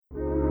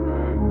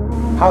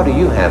How do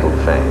you handle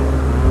fame?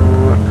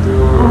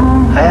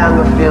 I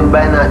handle fame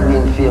by not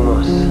being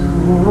famous.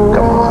 Come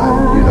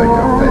on, you know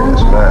you're a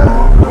famous man.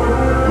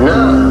 No,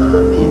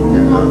 I mean,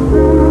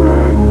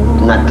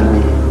 not to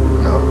me.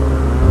 No.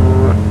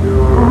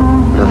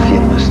 Not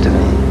famous to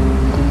me.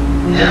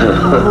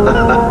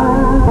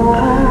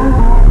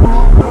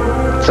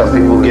 Some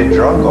people get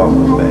drunk off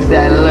of fame. See, I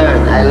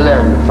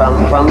learned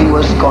from me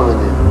was coming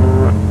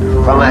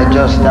in. From I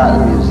just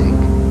started music.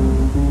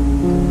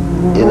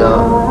 You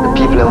know, the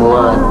people that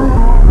want me,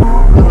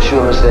 I'm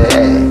sure me say,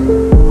 hey,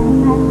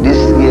 this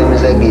game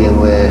is a game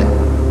where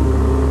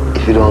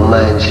if you don't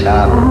mind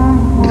sharp,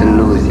 you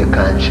lose your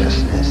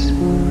consciousness.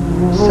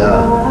 So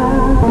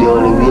the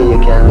only way you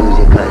can lose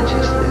your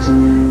consciousness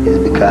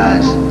is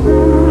because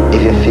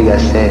if you figure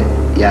say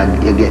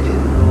you're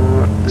getting,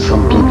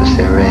 some people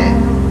say red,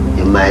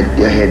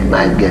 your head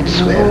might get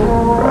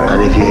swell. Right.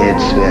 And if your head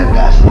swell,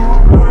 that's it.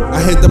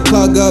 I hit the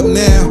plug up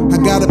now, I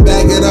gotta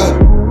bag it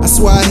up. I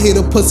swear I hate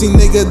a pussy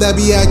nigga that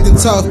be acting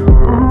tough.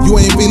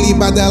 You ain't really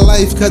about that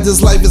life, cause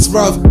this life is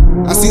rough.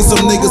 I seen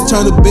some niggas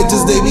turn to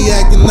bitches, they be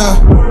acting up.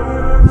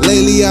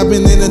 Lately I've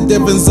been in a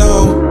different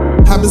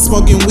zone. I've been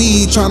smoking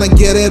weed, tryna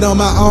get it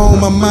on my own.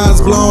 My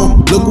mind's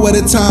blown, look where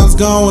the time's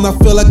gone. I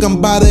feel like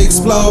I'm about to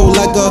explode,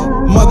 like a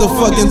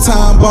motherfucking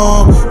time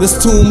bomb. There's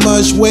too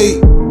much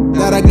weight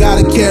that I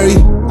gotta carry.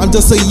 I'm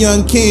just a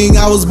young king,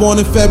 I was born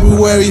in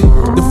February.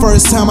 The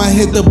first time I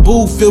hit the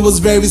booth, it was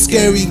very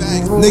scary.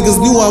 Niggas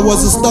knew I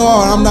was a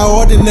star, I'm not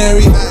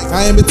ordinary.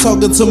 I ain't been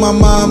talking to my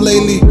mom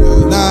lately,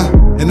 nah.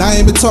 And I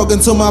ain't been talking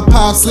to my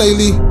pops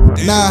lately,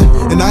 nah.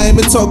 And I ain't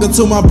been talking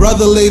to my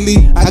brother lately.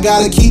 I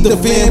gotta keep the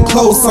fam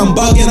close, I'm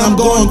bugging, I'm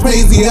going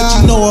crazy. What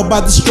you know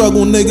about the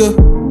struggle, nigga?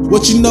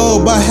 What you know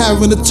about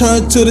having to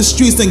turn to the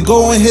streets and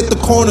go and hit the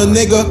corner,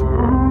 nigga?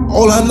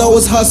 All I know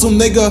is hustle,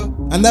 nigga.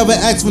 I never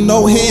asked for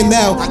no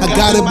handout, I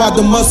got it by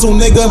the muscle,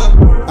 nigga.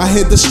 I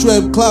hit the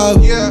strip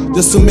club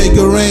just to make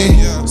it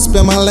rain.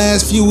 Spend my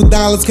last few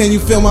dollars, can you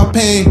feel my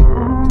pain?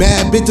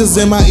 Bad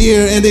bitches in my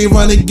ear and they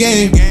run the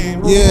game.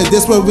 Yeah,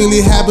 this what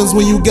really happens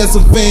when you get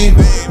some fame.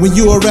 When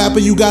you a rapper,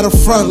 you gotta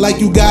front like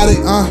you got it,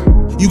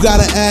 You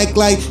gotta act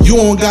like you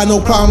don't got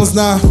no problems,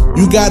 nah.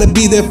 You gotta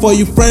be there for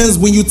your friends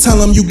when you tell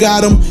them you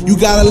got them. You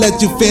gotta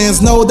let your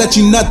fans know that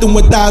you nothing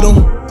without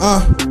them,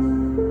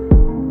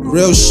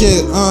 Real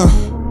shit,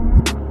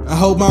 I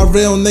hope my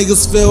real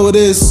niggas feel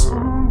this.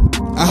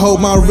 I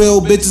hope my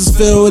real bitches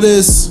feel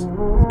this.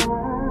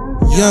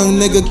 Young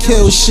nigga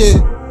kill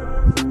shit.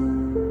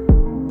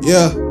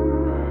 Yeah.